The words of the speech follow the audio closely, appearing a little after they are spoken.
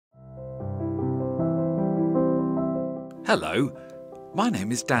Hello, my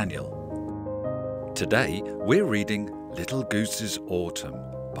name is Daniel. Today we're reading Little Goose's Autumn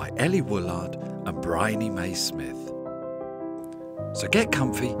by Elli Woollard and Briony Smith. So get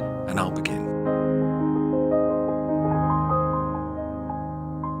comfy and I'll begin.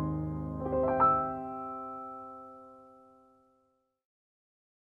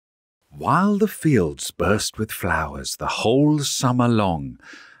 While the fields burst with flowers the whole summer long,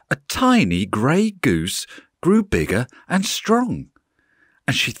 a tiny grey goose grew bigger and strong.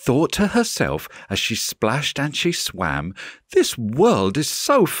 And she thought to herself as she splashed and she swam, "This world is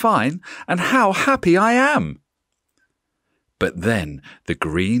so fine, and how happy I am!" But then the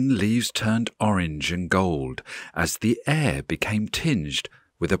green leaves turned orange and gold as the air became tinged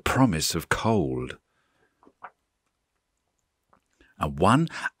with a promise of cold. And one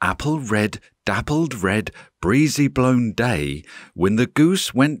apple-red, dappled-red, breezy-blown day, when the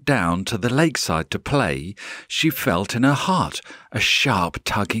goose went down to the lakeside to play, she felt in her heart a sharp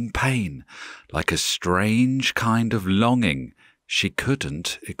tugging pain, like a strange kind of longing she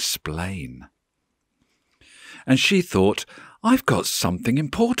couldn't explain. And she thought, "I've got something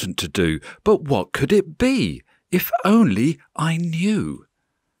important to do, but what could it be? If only I knew."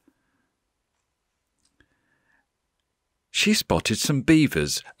 She spotted some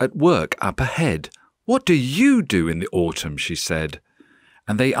beavers at work up ahead. "What do you do in the autumn?" she said.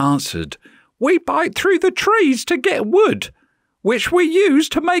 And they answered, "We bite through the trees to get wood, which we use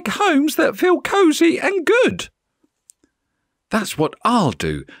to make homes that feel cosy and good." "That's what I'll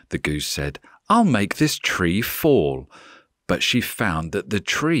do," the goose said. "I'll make this tree fall." But she found that the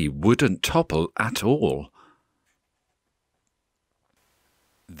tree wouldn't topple at all.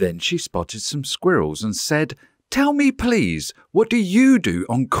 Then she spotted some squirrels and said, "Tell me, please, what do you do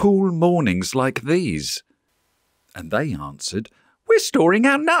on cool mornings like these?" And they answered, "We're storing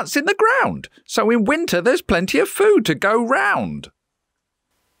our nuts in the ground, so in winter there's plenty of food to go round."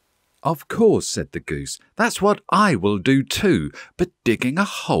 "Of course," said the goose, "that's what I will do too, but digging a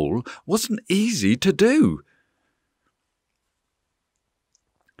hole wasn't easy to do."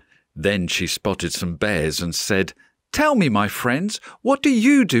 Then she spotted some bears and said, "Tell me, my friends, what do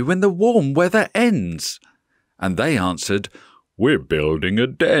you do when the warm weather ends?" And they answered, "We're building a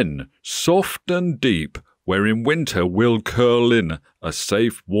den, soft and deep, where in winter we'll curl in a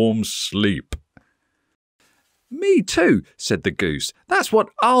safe warm sleep." "Me too," said the goose. "That's what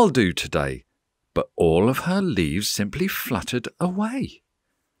I'll do today." But all of her leaves simply fluttered away.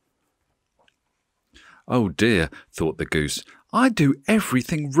 "Oh dear," thought the goose, "I do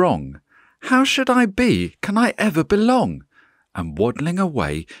everything wrong. How should I be? Can I ever belong?" And waddling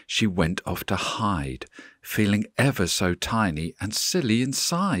away, she went off to hide, feeling ever so tiny and silly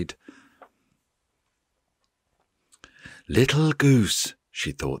inside. "Little goose,"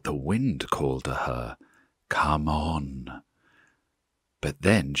 she thought the wind called to her, "come on." But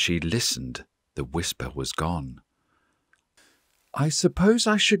then she listened, the whisper was gone. "I suppose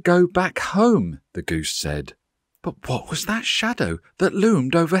I should go back home," the goose said. But what was that shadow that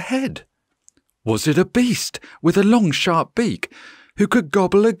loomed overhead? Was it a beast with a long sharp beak, who could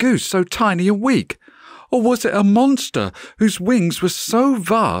gobble a goose so tiny and weak? Or was it a monster whose wings were so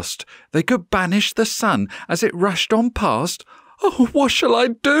vast they could banish the sun as it rushed on past? "Oh, what shall I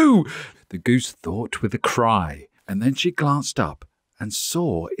do?" the goose thought with a cry, and then she glanced up and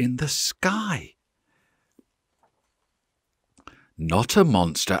saw in the sky. Not a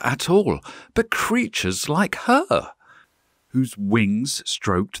monster at all, but creatures like her, whose wings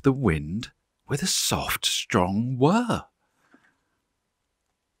stroked the wind with a soft, strong whir.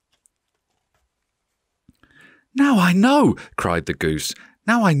 "Now I know," cried the goose.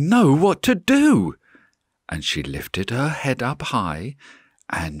 "Now I know what to do." And she lifted her head up high,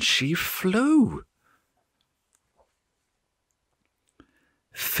 and she flew.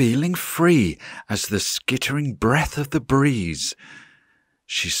 Feeling free as the skittering breath of the breeze,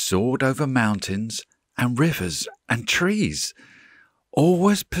 she soared over mountains and rivers and trees,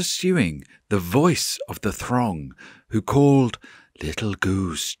 always pursuing the voice of the throng, who called, "Little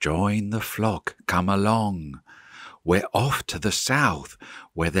goose, join the flock, come along. We're off to the south,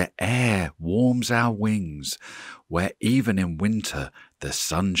 where the air warms our wings, where even in winter the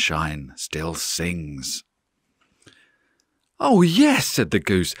sunshine still sings." "Oh, yes," said the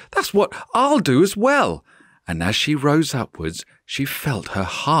goose, "that's what I'll do as well." And as she rose upwards, she felt her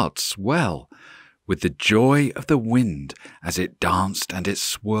heart swell with the joy of the wind as it danced and it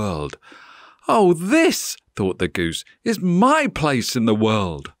swirled. "Oh, this," thought the goose, "is my place in the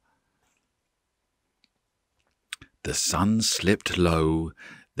world." The sun slipped low,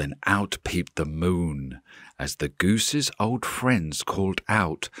 then out peeped the moon, as the goose's old friends called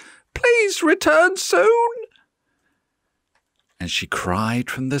out, "Please return soon." and she cried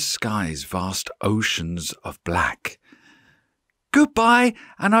from the sky's vast oceans of black, "Goodbye,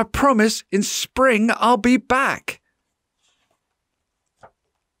 and I promise in spring I'll be back."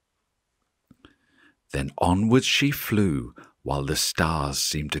 Then onwards she flew, while the stars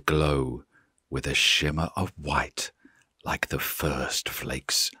seemed to glow with a shimmer of white like the first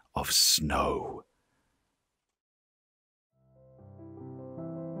flakes of snow.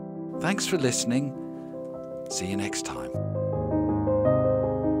 Thanks for listening. See you next time.